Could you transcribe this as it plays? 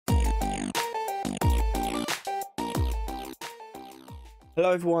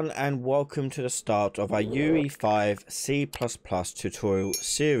Hello everyone and welcome to the start of our UE5 C++ tutorial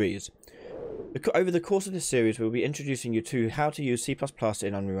series. Over the course of this series we'll be introducing you to how to use C++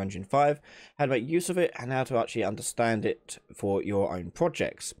 in Unreal Engine 5, how to make use of it and how to actually understand it for your own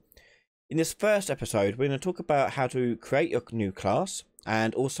projects. In this first episode we're going to talk about how to create your new class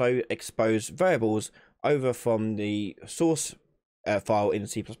and also expose variables over from the source file in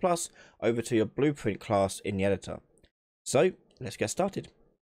C++ over to your blueprint class in the editor. So let's get started.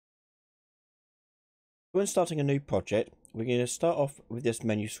 When starting a new project, we're going to start off with this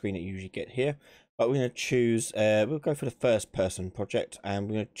menu screen that you usually get here, but we're going to choose, we'll go for the first person project and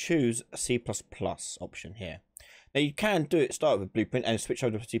we're going to choose a C++ option here. Now you can start with Blueprint and switch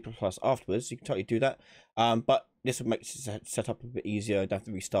over to C++ afterwards, you can totally do that, but this will make it set up a bit easier, don't have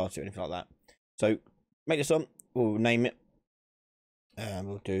to restart it or anything like that. So make this on, we'll name it, and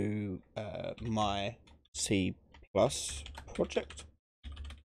we'll do my C++ project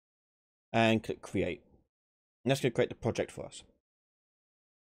and click create. And that's going to create the project for us.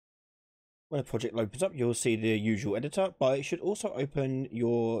 When a project opens up, you'll see the usual editor, but it should also open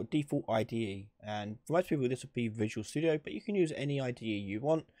your default IDE. And for most people, this would be Visual Studio, but you can use any IDE you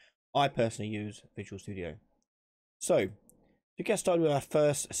want. I personally use Visual Studio. So, to get started with our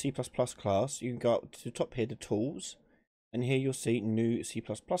first C++ class, you can go up to the top here, the tools, and here you'll see new C++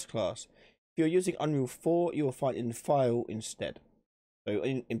 class. If you're using Unreal 4, you will find in the file instead. So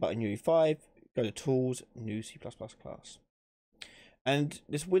in button UE5, go to tools, new C++ class. And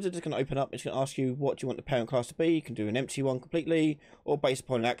this wizard is going to open up. It's going to ask you what do you want the parent class to be. You can do an empty one completely, or based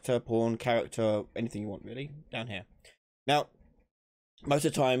upon an actor, pawn, character, anything you want really, down here. Now, most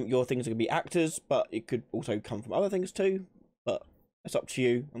of the time your things are going to be actors, but it could also come from other things too, but that's up to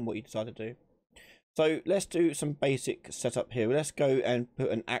you and what you decide to do. So let's do some basic setup here. Let's go and put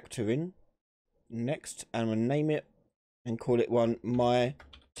an actor in next, and we'll name it and call it my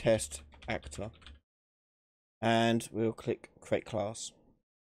test actor, and we'll click create class,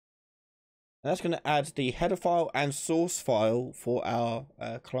 and that's going to add the header file and source file for our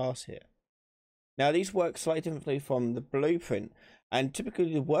class here. Now these work slightly differently from the blueprint, and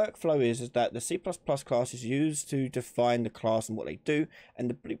typically the workflow is that the C++ class is used to define the class and what they do, and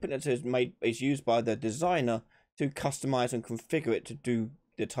the blueprint is used by the designer to customize and configure it to do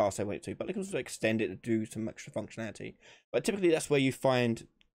the task they want it to, but they can also extend it to do some extra functionality. But typically that's where you find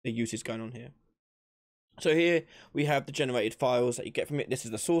the uses going on here. So here we have the generated files that you get from it. This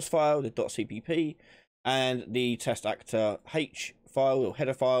is the source file, the .cpp, and the test actor H file or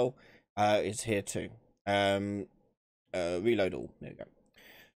header file is here too. Reload all. There we go.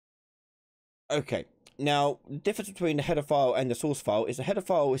 Okay. Now the difference between the header file and the source file is the header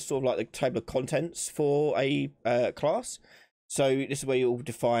file is sort of like the table of contents for a class. So this is where you'll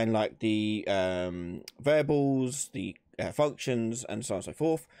define like the variables, the functions, and so on and so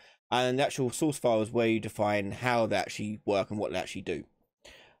forth. And the actual source file is where you define how they actually work and what they actually do.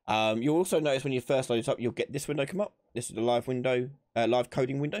 You'll also notice when you first load it up, you'll get this window come up. This is the live window, live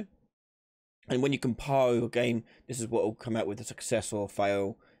coding window. And when you compile your game, this is what will come out with a success or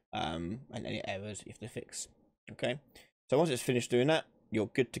fail, and any errors you have to fix. Okay. So once it's finished doing that, you're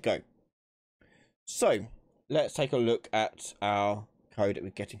good to go. So let's take a look at our code that we're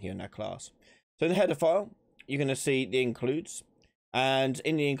getting here in our class. So in the header file, you're going to see the includes, and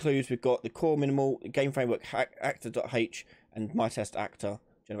in the includes we've got the core minimal, game framework actor.h, and my test actor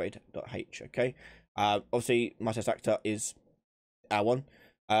generator.h. Okay, obviously my test actor is our one.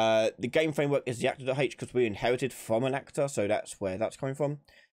 The game framework is the actor.h because we inherited from an actor, so that's where that's coming from.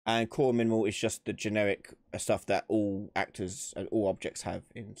 And core minimal is just the generic stuff that all actors and all objects have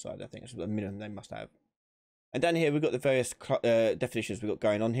inside. I think it's the minimum they must have. And down here we've got the various definitions we've got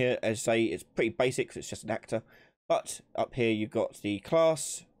going on here. As I say, it's pretty basic because it's just an actor. But up here you've got the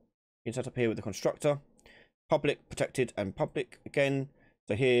class. You can set up here with the constructor, public, protected, and public again.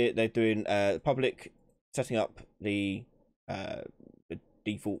 So here they're doing public, setting up the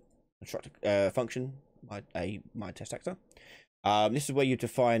default constructor function, my test actor. This is where you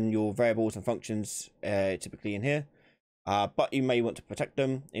define your variables and functions, typically in here. But you may want to protect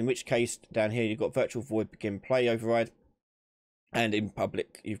them, in which case down here you've got virtual void begin play override, and in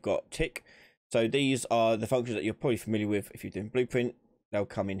public you've got tick. So these are the functions that you're probably familiar with if you're doing blueprint. They'll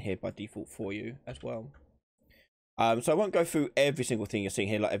come in here by default for you as well. So I won't go through every single thing you're seeing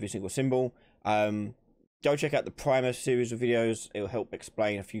here, like every single symbol. Go check out the primer series of videos. It will help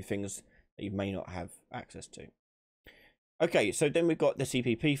explain a few things that you may not have access to. Okay, so then we've got the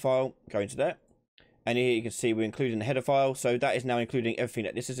CPP file, go into that. And here you can see we're including the header file, so that is now including everything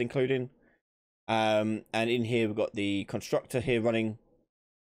that this is including. And in here we've got the constructor here running,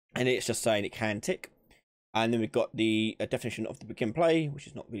 and it's just saying it can tick. And then we've got the definition of the begin play, which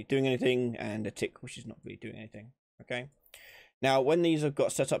is not really doing anything, and a tick, which is not really doing anything. Okay. Now, when these have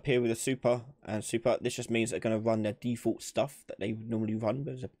got set up here with a super and super, this just means they're going to run their default stuff that they would normally run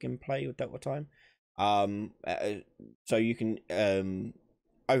as a begin play or delta time. So you can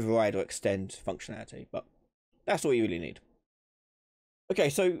override or extend functionality, but that's all you really need. Okay,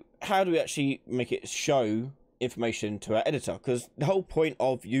 so how do we actually make it show information to our editor? Because the whole point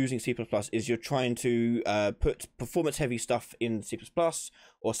of using C++ is you're trying to put performance heavy stuff in C++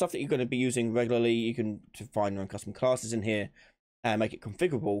 or stuff that you're going to be using regularly. You can define your own custom classes in here and make it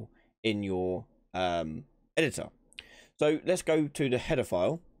configurable in your editor. So let's go to the header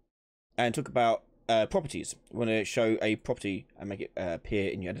file and talk about properties. We want to show a property and make it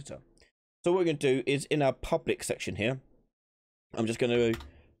appear in your editor. So what we're going to do is in our public section here, I'm just going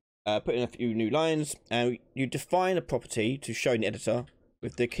to put in a few new lines, and you define a property to show in the editor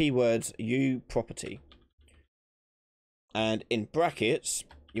with the keywords uProperty. And in brackets,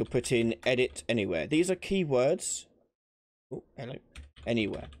 you'll put in edit anywhere. These are keywords. Oh, hello.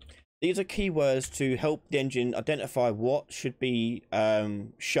 Anywhere. These are keywords to help the engine identify what should be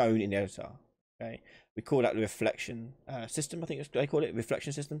shown in the editor. Okay, we call that the reflection system. I think they call it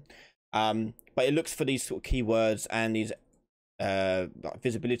reflection system. But it looks for these sort of keywords and these like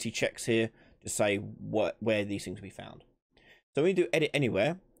visibility checks here to say where these things will be found. So when you do edit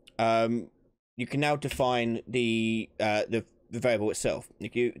anywhere, you can now define the variable itself. You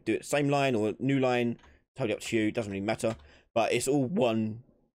can do it same line or new line, totally up to you. It doesn't really matter, but it's all one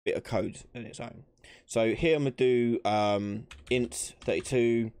bit of code in its own. So here I'm gonna do int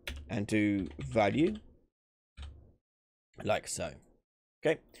 32 and do value like so.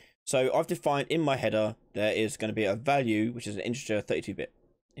 Okay, so I've defined in my header there is going to be a value which is an integer, 32-bit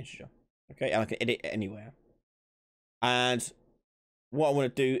integer. Okay, and I can edit it anywhere. And what I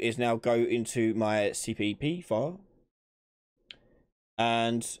want to do is now go into my CPP file,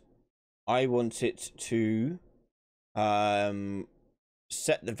 and I want it to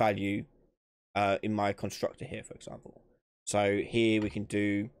set the value in my constructor here, for example. So here we can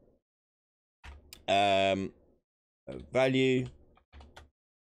do value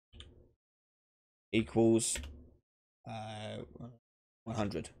equals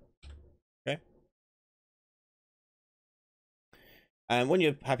 100. Okay, and when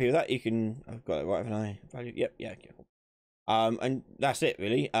you're happy with that, you can, I've got it right, haven't I? Value, yep, yeah, cool. And that's it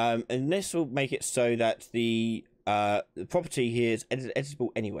really. And this will make it so that the property here is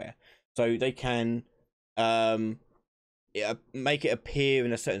editable anywhere, so they can make it appear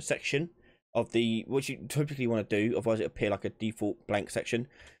in a certain section of the, which you typically want to do, otherwise it appear like a default blank section.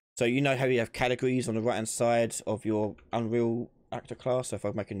 So you know how you have categories on the right hand side of your Unreal actor class. So if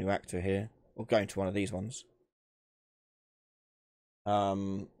I make a new actor here, or go into one of these ones,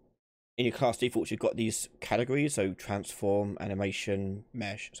 in your class defaults you've got these categories, so transform, animation,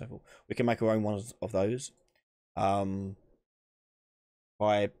 mesh, so forth. We can make our own ones of those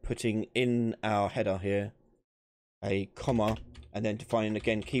by putting in our header here a comma and then defining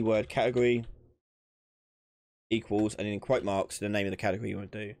again keyword category equals, and in quote marks the name of the category you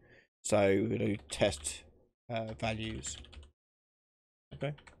want to do. So we're going to do test values.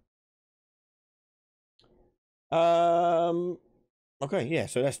 Okay. Okay, yeah,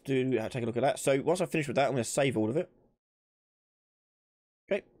 so let's do take a look at that. So once I finish with that, I'm going to save all of it.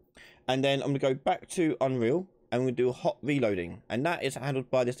 Okay, and then I'm going to go back to Unreal and we're going to do a hot reloading, and that is handled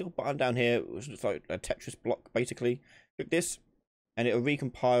by this little button down here, which looks like a Tetris block basically. Click this and it'll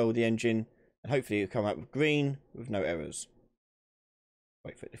recompile the engine, and hopefully it'll come out with green with no errors.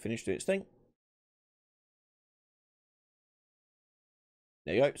 Wait for it to finish doing its thing.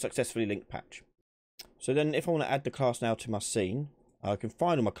 There you go, successfully linked patch. So then if I want to add the class now to my scene, I can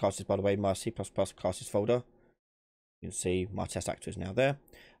find all my classes, by the way, my C++ classes folder. You can see my test actor is now there.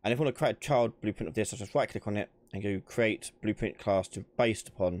 And if I want to create a child blueprint of this, I'll just right click on it and go create blueprint class based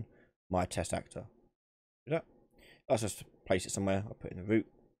upon my test actor. Do that. I'll just place it somewhere. I'll put it in the root.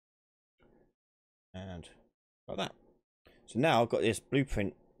 And like that. So now I've got this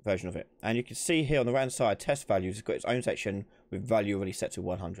blueprint version of it. And you can see here on the right hand side, test values has got its own section with value already set to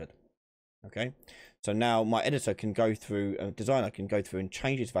 100. Okay, so now my editor can go through, a designer can go through and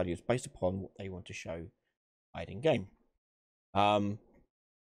change its values based upon what they want to show in game,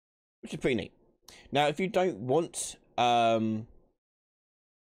 which is pretty neat. Now, if you don't want them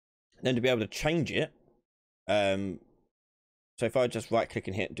to be able to change it, so if I just right click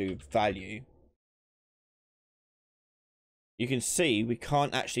and hit do value, you can see we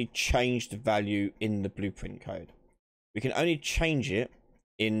can't actually change the value in the blueprint code. We can only change it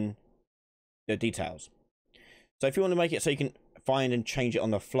in the details. So if you want to make it so you can find and change it on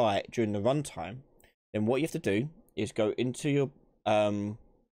the fly during the runtime, then what you have to do is go into your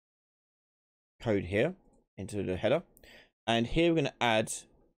code here, into the header, and here we're going to add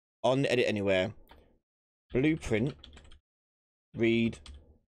on edit anywhere blueprint read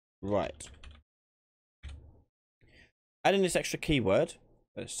write. Adding this extra keyword,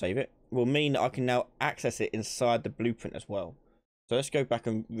 let's save it, will mean that I can now access it inside the blueprint as well. So let's go back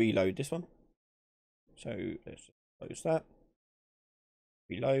and reload this one. So let's close that,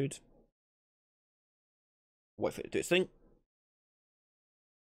 reload, wait for it to do its thing.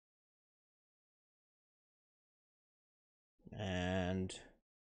 And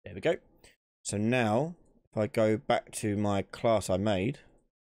there we go. So now if I go back to my class I made,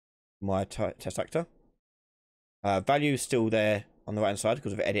 my test actor, value is still there on the right hand side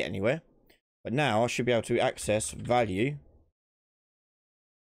because of edit anywhere, but now I should be able to access value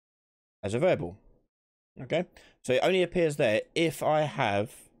as a variable. Okay, so it only appears there if I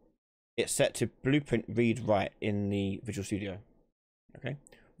have it set to blueprint read write in the Visual Studio. Okay,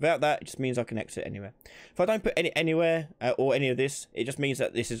 without that, it just means I can exit anywhere. If I don't put any anywhere or any of this, it just means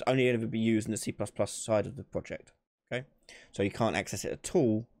that this is only going to be used in the C++ side of the project. Okay, so you can't access it at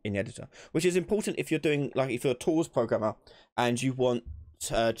all in the editor, which is important if you're doing, like, if you're a tools programmer and you want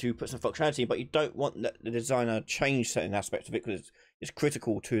to put some functionality, but you don't want the designer change certain aspects of it because it's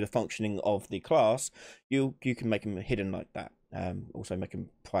critical to the functioning of the class. You can make them hidden like that. Also make them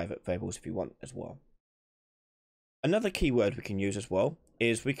private variables if you want as well. Another keyword we can use as well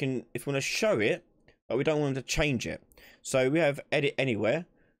is we can, if we want to show it, but we don't want to change it. So we have edit anywhere,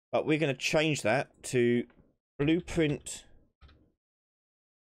 but we're going to change that to blueprint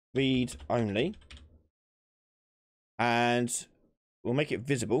read only, and we'll make it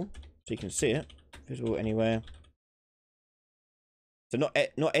visible so you can see it. Visible anywhere. So not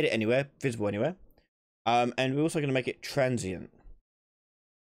edit anywhere, visible anywhere. And we're also going to make it transient.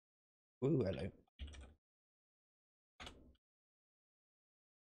 Ooh, hello.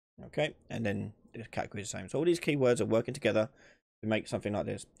 Okay, and then the category is the same. So all these keywords are working together to make something like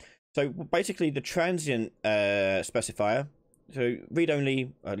this. So basically the transient specifier, so read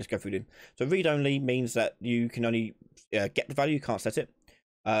only, let's go through them. So read only means that you can only get the value, you can't set it.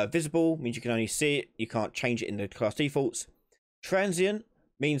 Visible means you can only see it, you can't change it in the class defaults. Transient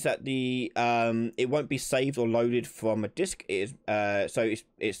means that the it won't be saved or loaded from a disk. It is so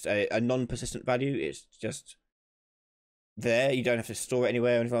it's a non-persistent value. It's just there. You don't have to store it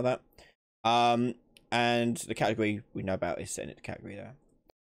anywhere or anything like that. And the category we know about is setting it to category there.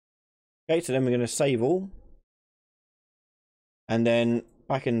 Okay, so then we're going to save all, and then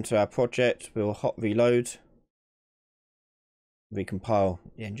back into our project we'll hot reload, recompile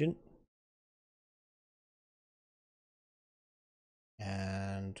the engine,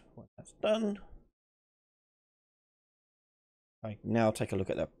 and when that's done, I now take a look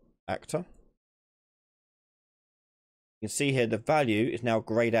at the actor. You can see here the value is now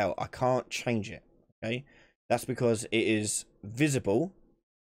grayed out. I can't change it. Okay, that's because it is visible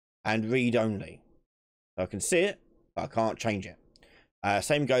and read only. So I can see it, but I can't change it.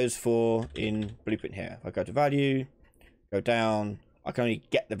 Same goes for in Blueprint here. If I go to value, go down, I can only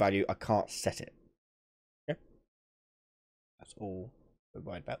get the value, I can't set it. Okay, that's all we're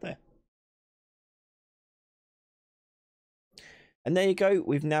worried about there. And there you go.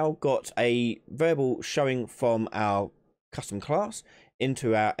 We've now got a variable showing from our custom class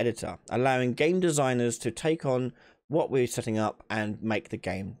into our editor, allowing game designers to take on what we're setting up and make the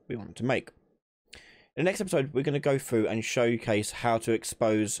game we want to make. In the next episode, we're going to go through and showcase how to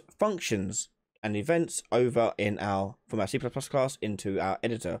expose functions and events over in from our C++ class into our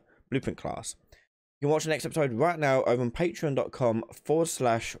editor Blueprint class. You can watch the next episode right now over on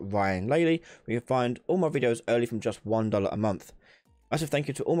patreon.com/Ryan Laley, where you can find all my videos early from just $1 a month. Massive thank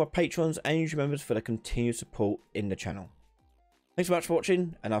you to all my patrons and YouTube members for the continued support in the channel. Thanks so much for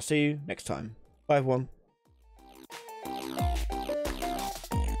watching, and I'll see you next time. Bye everyone.